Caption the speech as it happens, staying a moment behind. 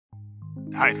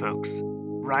Hi folks,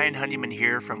 Ryan Honeyman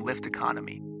here from Lift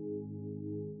Economy.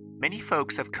 Many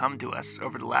folks have come to us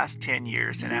over the last 10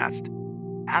 years and asked,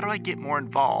 how do I get more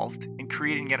involved in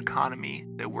creating an economy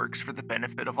that works for the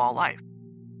benefit of all life?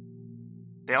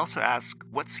 They also ask,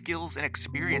 what skills and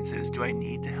experiences do I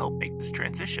need to help make this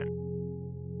transition?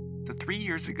 So 3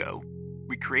 years ago,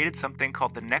 we created something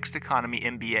called the Next Economy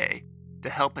MBA to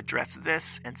help address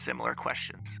this and similar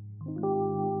questions.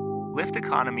 Lift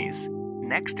Economy's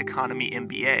Next Economy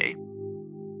MBA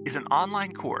is an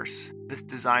online course that's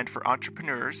designed for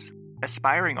entrepreneurs,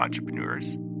 aspiring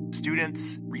entrepreneurs,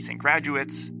 students, recent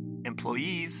graduates,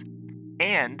 employees,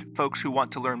 and folks who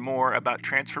want to learn more about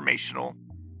transformational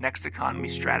next economy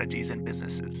strategies and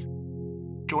businesses.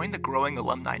 Join the growing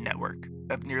alumni network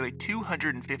of nearly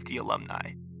 250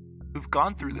 alumni who've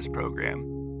gone through this program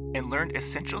and learned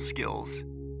essential skills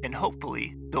and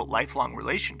hopefully built lifelong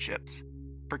relationships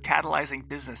for catalyzing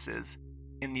businesses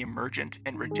in the emergent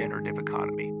and regenerative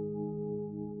economy.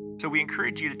 So we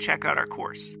encourage you to check out our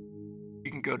course.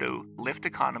 You can go to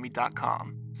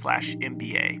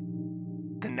lifteconomy.com/MBA.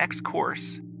 The next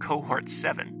course, Cohort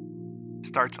 7,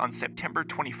 starts on September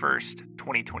 21st,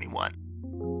 2021.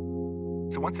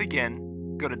 So once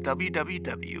again, go to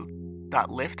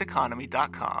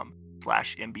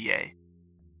www.lifteconomy.com/MBA.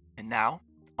 And now,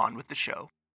 on with the show.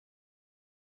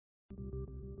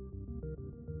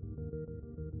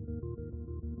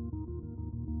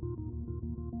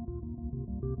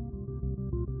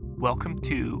 Welcome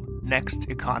to Next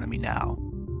Economy Now.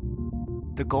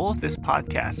 The goal of this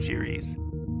podcast series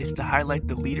is to highlight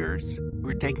the leaders who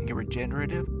are taking a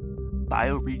regenerative,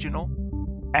 bioregional,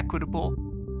 equitable,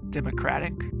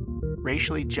 democratic,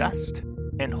 racially just,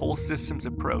 and whole systems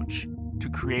approach to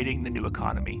creating the new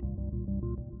economy.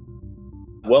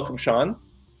 Welcome, Shawn.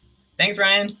 Thanks,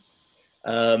 Ryan.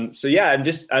 I'm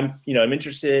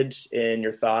interested in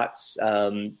your thoughts.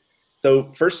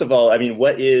 So first of all,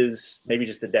 what is, maybe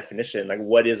just the definition, like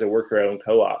what is a worker-owned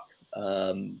co-op?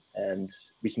 And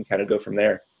we can kind of go from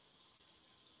there.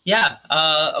 Yeah,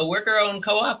 a worker-owned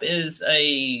co-op is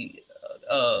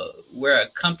where a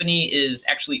company is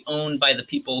actually owned by the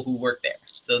people who work there.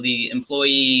 So the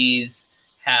employees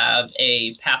have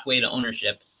a pathway to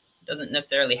ownership. It doesn't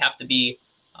necessarily have to be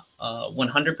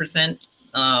 100%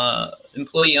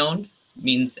 employee owned. It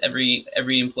means every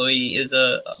employee is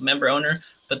a member owner.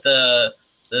 But the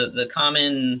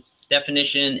common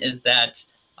definition is that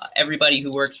everybody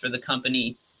who works for the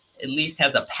company at least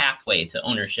has a pathway to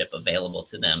ownership available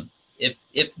to them if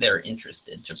they're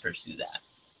interested to pursue that.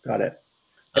 Got it.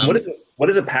 And what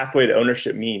does a pathway to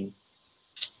ownership mean?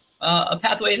 A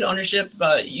pathway to ownership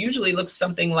usually looks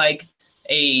something like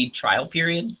a trial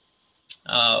period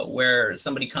where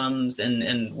somebody comes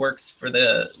and works for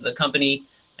the company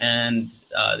and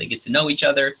they get to know each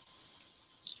other.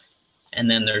 And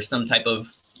then there's some type of,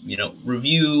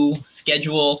 review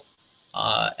schedule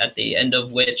at the end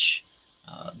of which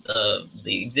the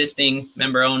existing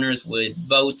member owners would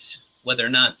vote whether or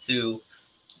not to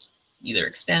either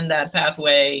extend that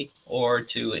pathway or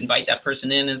to invite that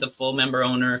person in as a full member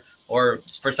owner. Or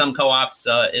for some co-ops,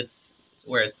 it's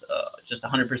where it's just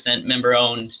 100% member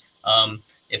owned.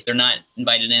 If they're not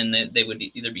invited in, they would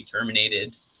either be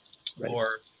terminated, right.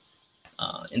 Or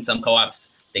in some co-ops,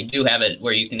 they do have it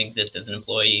where you can exist as an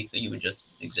employee, so you would just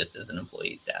exist as an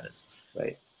employee status.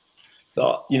 Right.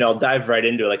 So, I'll dive right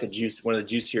into one of the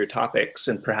juicier topics,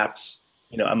 and perhaps,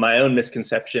 my own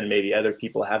misconception, maybe other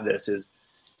people have this, is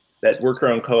that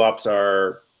worker-owned co-ops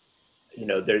are,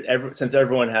 since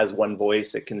everyone has one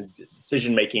voice,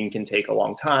 decision-making can take a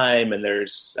long time, and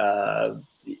there's,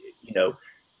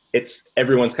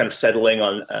 everyone's kind of settling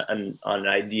on an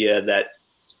idea that,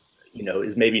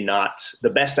 is maybe not the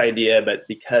best idea, but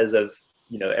because of,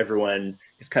 everyone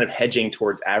is kind of hedging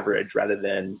towards average rather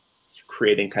than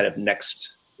creating kind of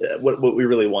next, what we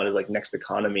really want is like next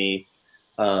economy.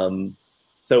 And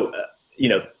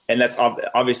that's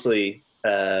obviously,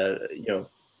 a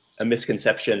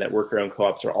misconception that worker-owned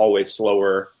co-ops are always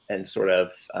slower and sort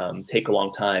of take a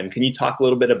long time. Can you talk a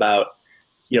little bit about,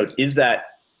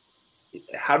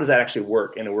 how does that actually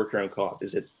work in a worker-owned co-op?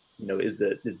 Is it, is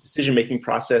the decision-making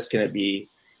process, can it be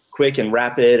quick and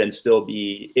rapid and still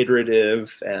be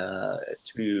iterative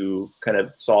to kind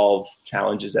of solve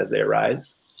challenges as they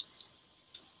arise?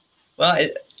 Well,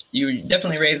 you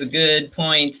definitely raise a good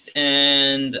point,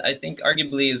 and I think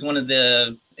arguably is one of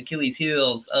the Achilles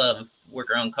heels of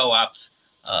worker-owned co-ops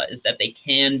is that they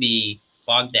can be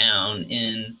bogged down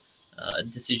in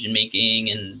decision-making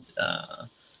and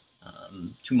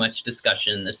too much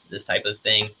discussion, this type of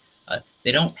thing.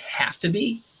 They don't have to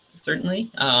be,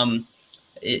 certainly.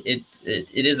 It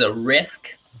is a risk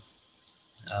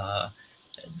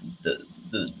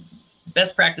the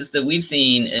best practice that we've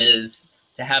seen is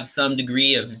to have some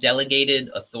degree of delegated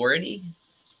authority,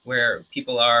 where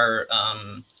people are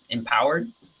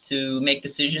empowered to make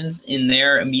decisions in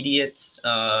their immediate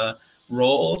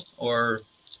role or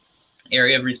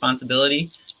area of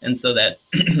responsibility, and so that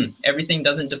everything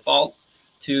doesn't default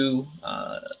to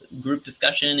group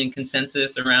discussion and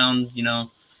consensus around,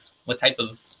 what type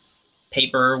of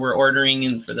paper we're ordering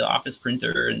and for the office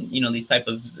printer, and these type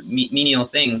of menial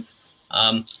things,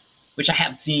 which I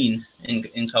have seen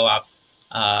in co-ops.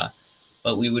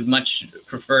 But we would much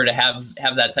prefer to have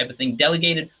that type of thing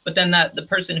delegated. But then the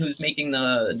person who's making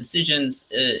the decisions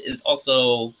is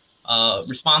also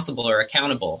responsible or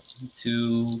accountable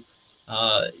to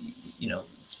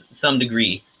some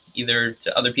degree, either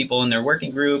to other people in their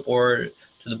working group or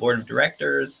to the board of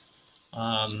directors,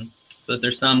 so that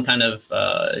there's some kind of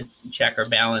check or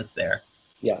balance there.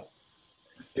 Yeah.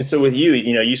 And so with you,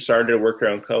 you started a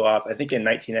worker-owned co-op, I think in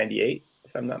 1998,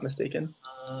 if I'm not mistaken.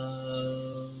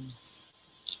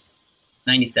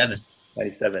 97.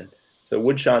 97. So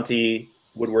Wood Shanty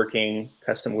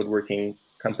custom woodworking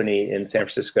company in San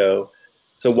Francisco.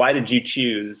 So why did you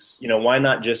choose, why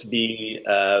not just be,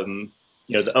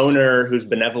 the owner who's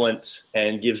benevolent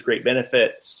and gives great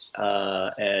benefits,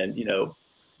 and,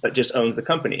 but just owns the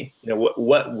company?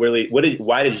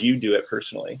 Why did you do it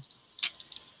personally?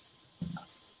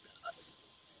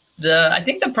 I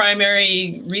think the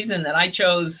primary reason that I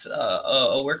chose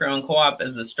a worker-owned co-op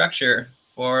as the structure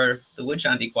for the Wood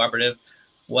Shanty Cooperative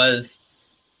was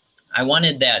I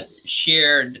wanted that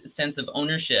shared sense of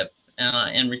ownership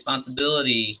and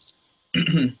responsibility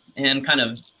and kind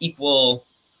of equal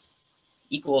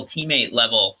teammate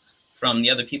level from the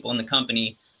other people in the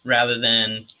company, rather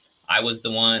than I was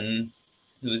the one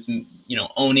who's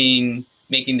owning,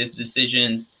 making the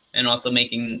decisions, and also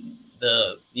making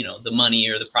the the money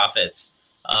or the profits,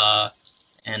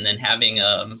 and then having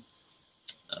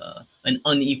an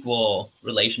unequal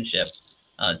relationship.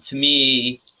 To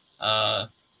me,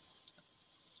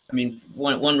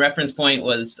 one reference point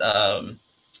was I've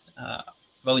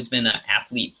always been an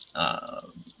athlete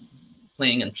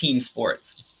playing in team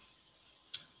sports.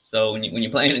 So when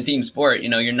you're playing a team sport,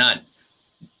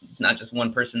 it's not just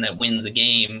one person that wins a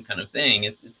game kind of thing.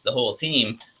 It's the whole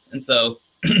team. And so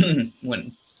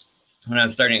when I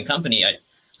was starting a company,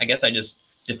 I guess I just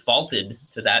defaulted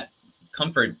to that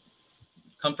comfort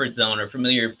zone or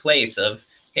familiar place of,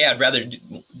 hey, I'd rather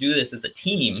do this as a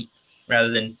team rather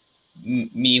than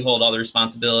me hold all the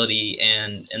responsibility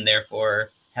and therefore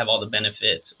have all the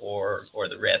benefits or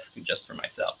the risk just for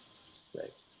myself.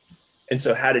 Right. And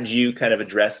so how did you kind of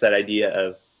address that idea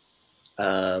of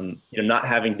not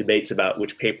having debates about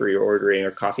which paper you're ordering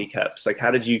or coffee cups? Like,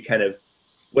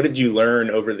 what did you learn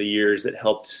over the years that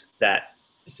helped that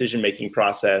decision-making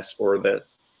process, or the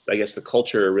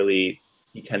culture, really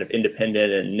be kind of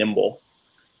independent and nimble?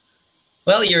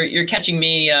 Well, you're catching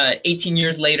me 18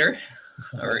 years later,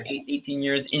 or 18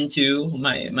 years into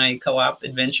my co-op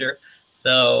adventure.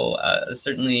 So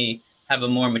certainly have a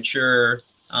more mature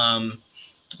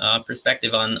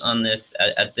perspective on this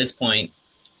at this point,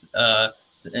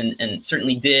 and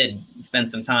certainly did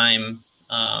spend some time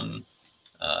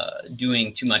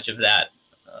doing too much of that.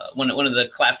 One of the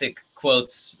classic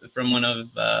quotes from one of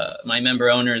my member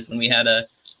owners, when we had a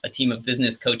team of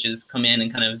business coaches come in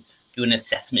and kind of do an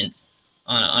assessment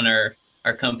on our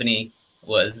company,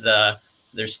 was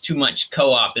there's too much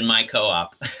co-op in my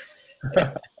co-op.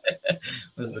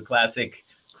 Was the classic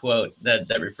quote that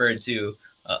referred to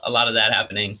a lot of that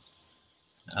happening.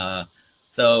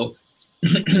 So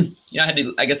I had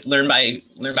to, I guess, learn by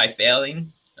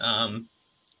failing,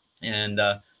 and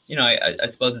I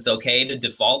suppose it's okay to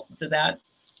default to that,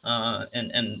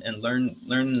 and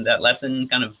learn that lesson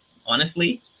kind of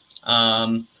honestly.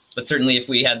 But certainly, if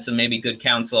we had some maybe good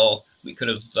counsel, we could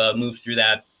have moved through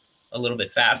that a little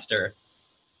bit faster.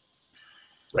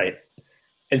 Right.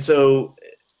 And so,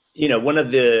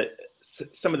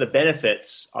 some of the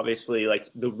benefits, obviously, like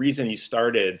the reason you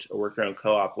started a worker-owned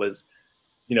co-op was,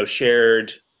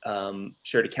 shared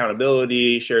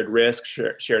accountability, shared risk,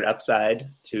 shared upside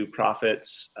to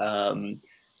profits. What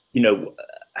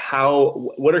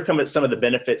are some of the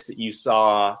benefits that you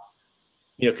saw,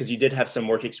 because you did have some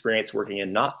work experience working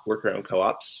in not worker-owned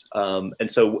co-ops.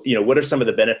 And so, what are some of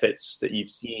the benefits that you've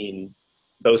seen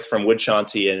both from Wood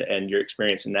Shanty and your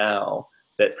experience now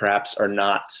that perhaps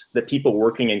that people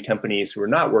working in companies who are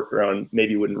not worker-owned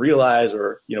maybe wouldn't realize,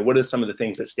 or, what are some of the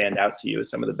things that stand out to you as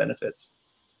some of the benefits?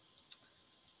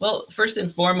 Well, first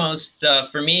and foremost,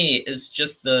 for me, is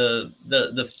just the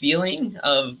feeling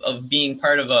of being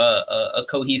part of a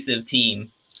cohesive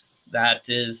team. that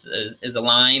is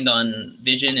aligned on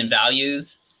vision and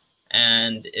values,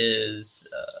 and is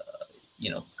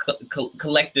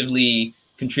collectively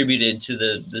contributed to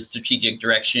the strategic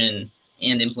direction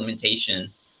and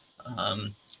implementation.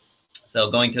 So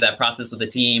going through that process with the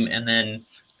team, and then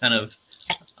kind of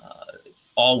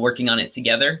all working on it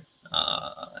together,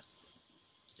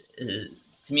 to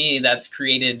me, that's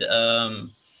created a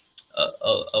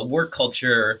work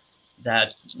culture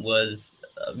that was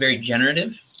very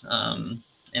generative and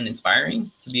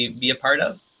inspiring to be a part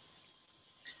of.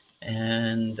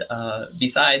 And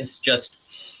besides just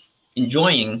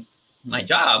enjoying my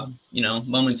job,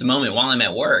 moment to moment while I'm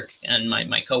at work, and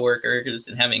my coworkers,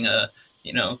 and having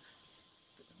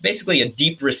basically a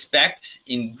deep respect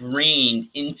ingrained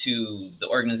into the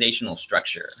organizational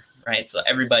structure, right? So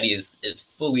everybody is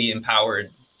fully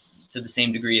empowered to the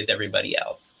same degree as everybody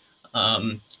else.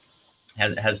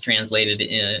 Has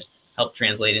helped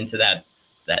translate into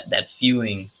that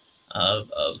feeling of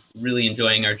really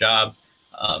enjoying our job.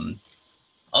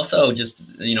 Also, just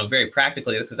very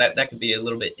practically, because that could be a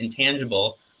little bit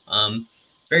intangible.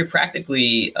 Very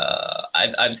practically,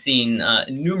 I've seen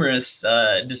numerous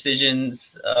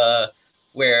decisions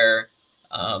where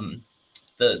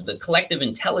the collective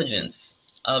intelligence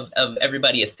of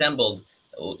everybody assembled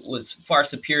was far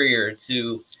superior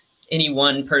to any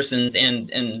one person's,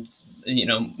 and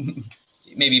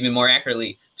maybe even more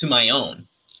accurately, to my own,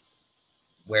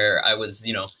 where I was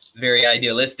very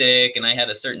idealistic, and I had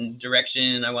a certain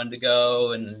direction I wanted to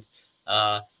go, and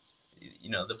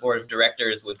the board of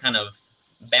directors would kind of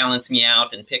balance me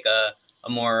out and pick a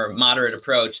more moderate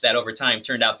approach that over time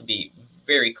turned out to be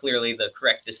very clearly the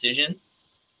correct decision.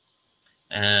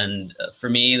 And for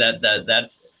me, that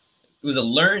it was a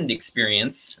learned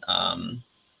experience,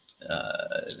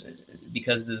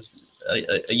 because as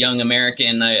a young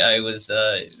American, I was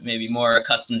maybe more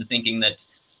accustomed to thinking that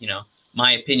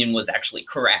my opinion was actually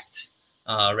correct,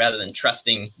 rather than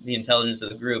trusting the intelligence of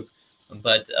the group.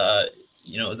 But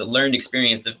it was a learned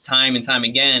experience of time and time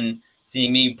again,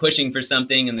 seeing me pushing for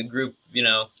something, and the group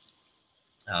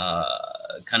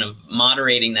kind of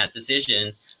moderating that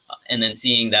decision, and then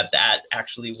seeing that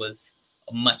actually was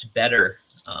a much better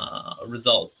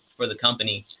result for the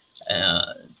company.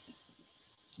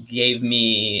 Gave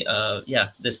me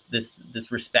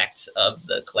this respect of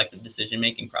the collective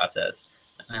decision-making process.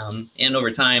 And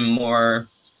over time,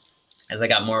 as I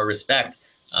got more respect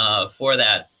for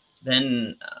that,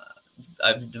 then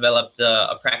I've developed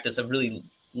a practice of really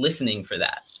listening for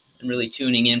that, and really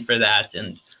tuning in for that.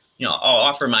 And I'll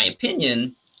offer my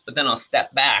opinion, but then I'll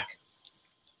step back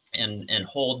and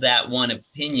hold that one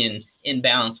opinion in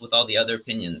balance with all the other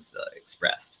opinions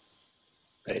expressed.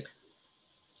 Right.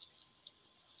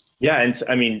 Yeah, and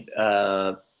I mean,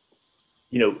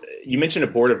 you mentioned a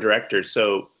board of directors.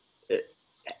 So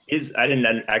I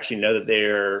didn't actually know that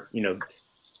they're,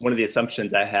 one of the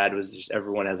assumptions I had was just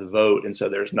everyone has a vote, and so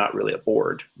there's not really a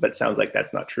board. But it sounds like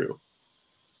that's not true.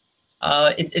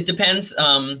 It depends.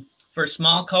 For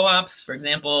small co-ops, for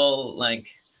example, like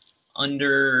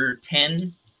under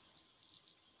 10,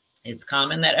 it's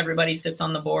common that everybody sits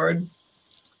on the board.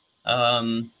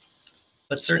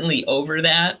 But certainly over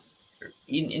that,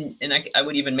 and I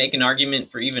would even make an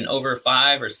argument for even over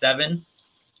 5 or 7,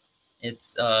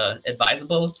 it's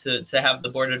advisable to have the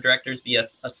board of directors be a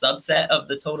subset of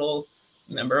the total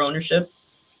member ownership.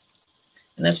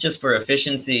 And that's just for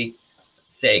efficiency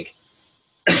sake.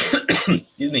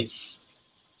 Excuse me.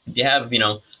 If you have,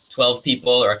 12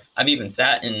 people, or I've even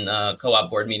sat in co-op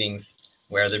board meetings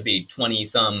where there'd be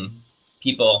 20-some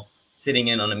people sitting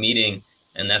in on a meeting,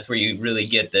 and that's where you really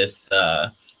get this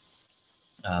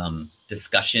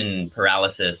discussion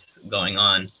paralysis going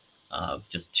on, of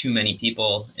just too many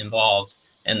people involved.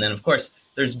 And then, of course,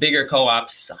 there's bigger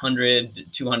co-ops, 100,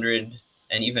 200,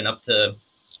 and even up to,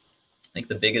 I think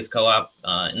the biggest co-op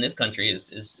in this country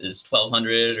is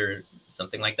 1,200 or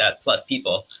something like that, plus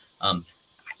people.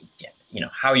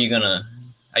 How are you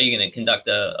gonna conduct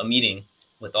a meeting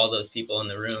with all those people in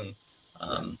the room?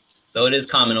 So it is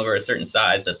common over a certain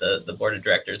size that the board of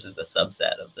directors is a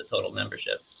subset of the total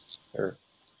membership. Sure.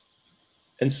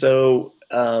 And so,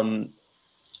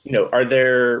 are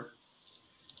there,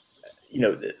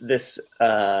 this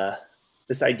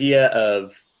idea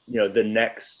of, the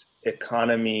next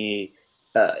economy,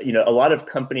 a lot of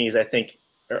companies, I think,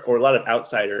 or a lot of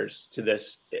outsiders to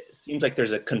this, it seems like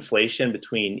there's a conflation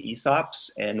between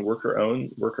ESOPs and worker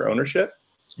ownership.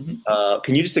 Mm-hmm.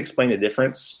 Can you just explain the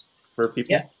difference for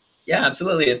people? Yeah,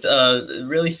 absolutely. It's a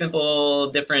really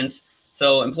simple difference.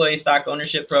 So employee stock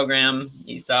ownership program,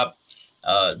 ESOP,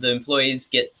 the employees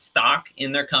get stock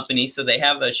in their company, so they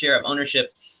have a share of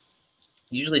ownership.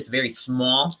 Usually it's very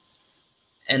small,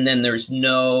 and then there's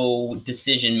no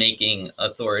decision-making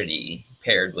authority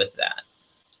paired with that.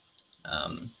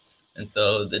 And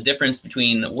so the difference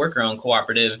between a worker-owned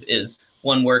cooperative is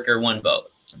one worker, one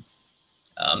vote,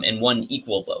 and one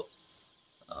equal vote.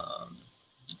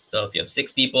 So if you have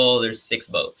 6 people, there's 6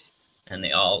 votes, and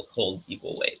they all hold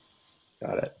equal weight.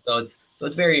 Got it. So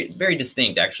it's very, very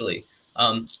distinct, actually.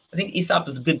 I think ESOP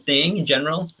is a good thing in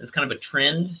general. It's kind of a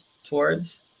trend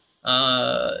towards,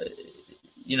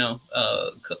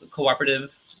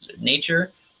 cooperative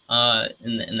nature,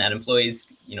 and that employees,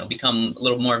 become a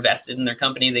little more vested in their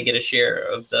company. They get a share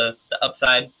of the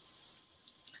upside,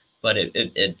 but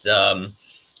it's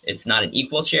not an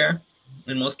equal share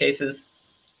in most cases,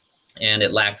 and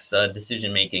it lacks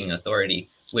decision-making authority,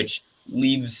 which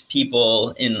leaves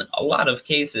people in a lot of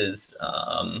cases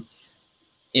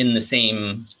in the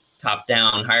same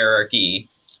top-down hierarchy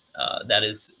that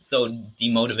is so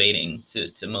demotivating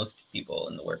to most people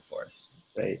in the workforce.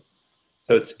 Right.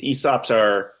 So ESOPs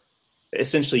are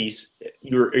essentially,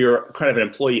 you're kind of an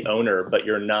employee owner, but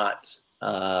you're not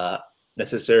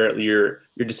necessarily, your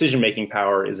decision-making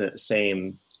power isn't the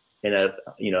same in a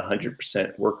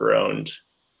 100% worker-owned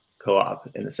co-op,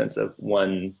 in the sense of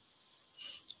one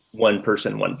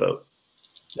person, one vote.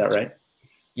 Is that right?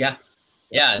 Yeah.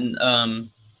 And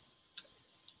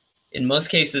in most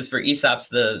cases for ESOPs,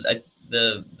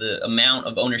 the amount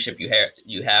of ownership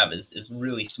you have is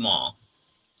really small.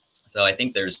 So I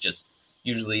think there's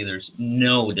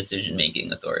no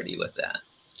decision-making authority with that.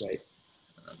 Right.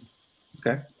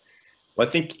 Okay. Well, I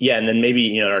think, and then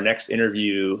maybe, in our next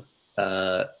interview,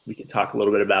 we could talk a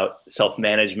little bit about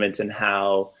self-management and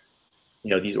how,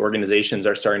 these organizations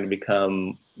are starting to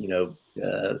become,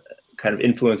 kind of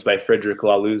influenced by Frederick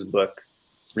Laloux's book,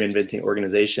 Reinventing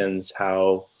Organizations,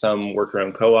 how some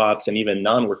worker-owned co-ops and even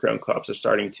non-worker-owned co-ops are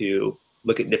starting to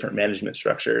look at different management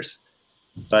structures.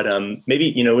 But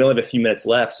maybe, we only have a few minutes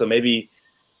left. So maybe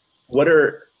what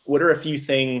are a few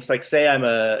things, like, say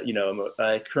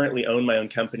I currently own my own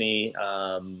company,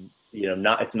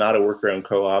 it's not a worker-owned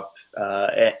co-op,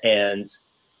 and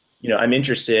I'm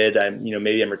interested,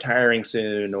 maybe I'm retiring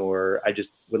soon, or I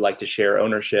just would like to share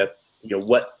ownership.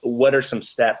 What are some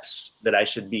steps that I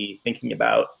should be thinking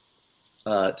about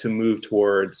to move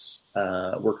towards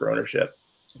worker ownership?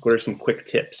 What are some quick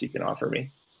tips you can offer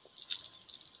me?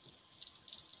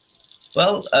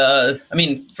 Well,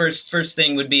 first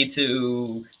thing would be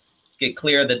to get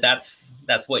clear that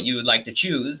that's what you would like to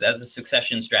choose as a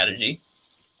succession strategy.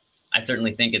 I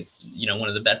certainly think it's one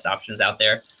of the best options out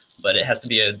there, but it has to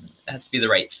be the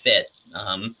right fit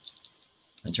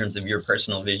in terms of your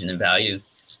personal vision and values.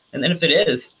 And then if it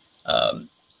is, a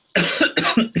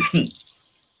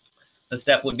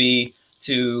step would be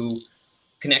to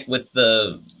connect with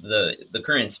the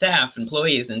current staff,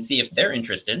 employees, and see if they're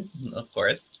interested, of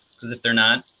course, because if they're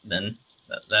not, then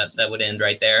that would end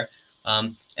right there.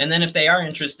 And then if they are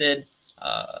interested,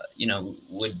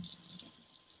 would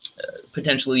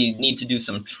potentially need to do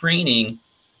some training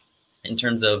in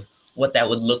terms of what that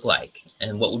would look like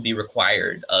and what would be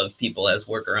required of people as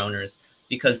worker owners.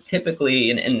 Because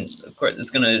typically, and of course, it's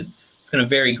gonna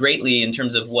vary greatly in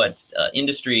terms of what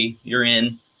industry you're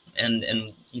in,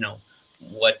 and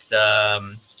what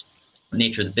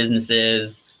nature of the business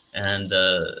is, and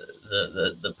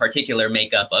the particular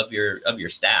makeup of your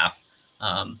staff.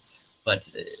 But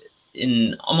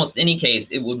in almost any case,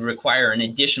 it would require an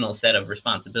additional set of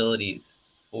responsibilities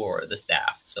for the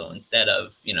staff. So instead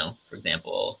of, for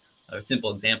example, a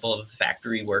simple example of a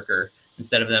factory worker,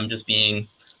 instead of them just being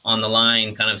on the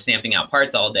line kind of stamping out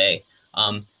parts all day,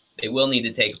 they will need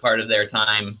to take part of their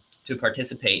time to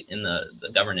participate in the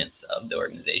governance of the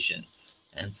organization.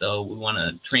 And so we want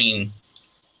to train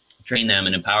them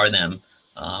and empower them,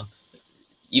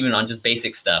 even on just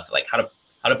basic stuff, like how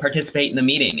to participate in the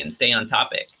meeting and stay on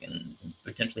topic, and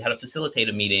potentially how to facilitate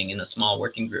a meeting in a small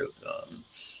working group,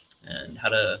 and how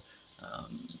to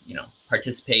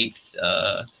participate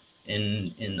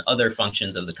in other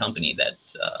functions of the company that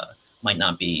might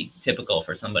not be typical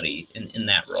for somebody in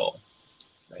that role.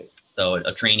 Right. So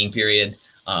a training period,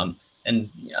 and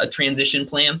a transition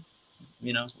plan,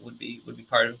 would be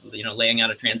part of, laying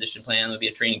out a transition plan. Would be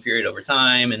a training period over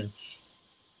time, and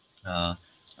kind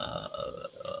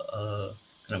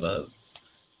of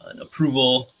an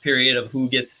approval period of who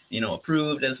gets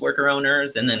approved as worker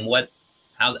owners, and then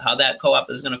how that co-op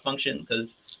is going to function.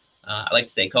 Because I like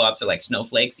to say co-ops are like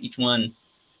snowflakes. Each one,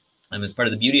 as part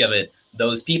of the beauty of it,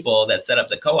 those people that set up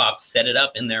the co-op set it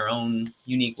up in their own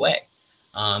unique way.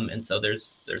 And so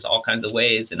there's all kinds of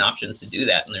ways and options to do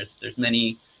that, and there's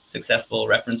many successful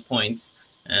reference points,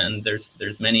 and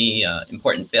there's many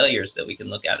important failures that we can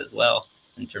look at as well,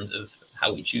 in terms of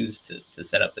how we choose to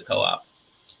set up the co-op.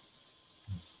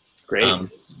 Great.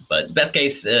 But best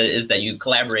case is that you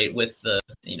collaborate with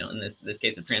in this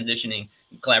case of transitioning,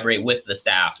 you collaborate with the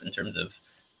staff in terms of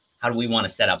how do we want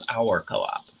to set up our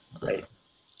co-op. Right.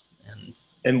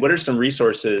 And what are some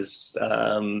resources?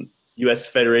 U.S.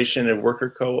 Federation of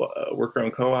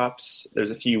Worker-Owned Co-ops.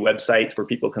 There's a few websites where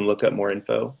people can look up more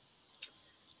info.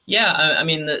 Yeah, I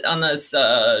mean, on this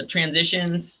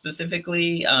transition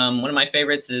specifically, one of my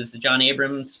favorites is John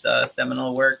Abrams'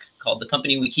 seminal work called The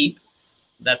Company We Keep.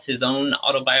 That's his own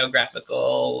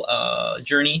autobiographical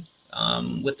journey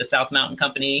with the South Mountain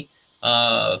Company,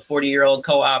 40-year-old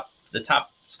co-op, the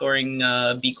top scoring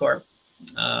B Corp.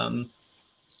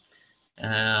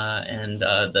 And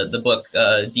the book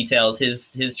details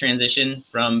his transition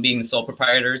from being the sole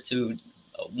proprietor to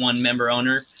one member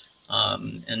owner,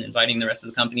 and inviting the rest of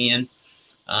the company in.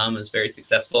 It was very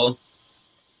successful.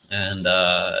 And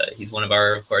he's one of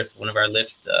our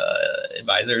Lyft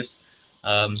advisors.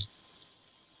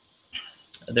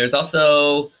 There's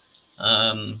also,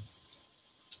 I'm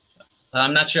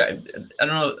not sure, I don't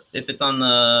know if it's on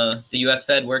the US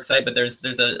Fed work site, but there's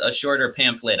a shorter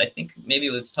pamphlet. I think maybe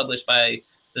it was published by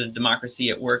the Democracy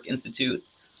at Work Institute.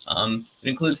 It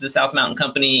includes the South Mountain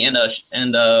Company and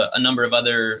a number of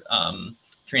other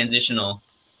transitional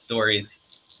stories.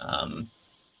 And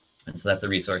so that's a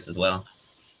resource as well.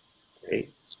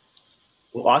 Great.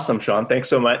 Well, awesome, Shawn. Thanks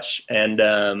so much. And,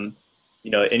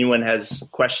 anyone has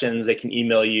questions, they can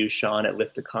email you,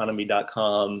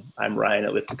 Shawn@lifteconomy.com. I'm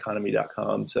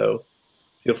Ryan@lifteconomy.com. So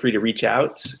feel free to reach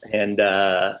out, and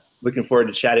looking forward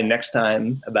to chatting next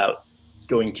time about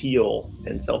going teal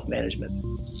and self-management.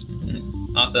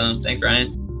 Awesome. Thanks,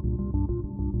 Ryan.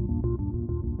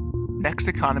 Next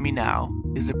Economy Now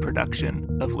is a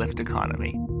production of Lyft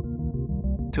Economy.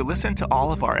 To listen to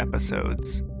all of our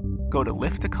episodes, go to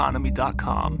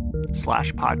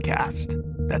lifteconomy.com/podcast.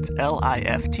 That's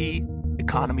LIFT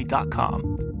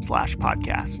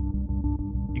economy.com/podcast.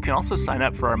 You can also sign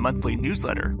up for our monthly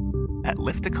newsletter at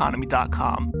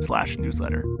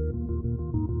lifteconomy.com/newsletter.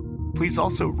 Please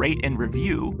also rate and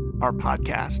review our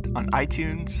podcast on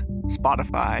iTunes,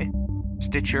 Spotify,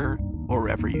 Stitcher, or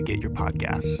wherever you get your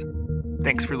podcasts.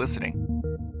 Thanks for listening.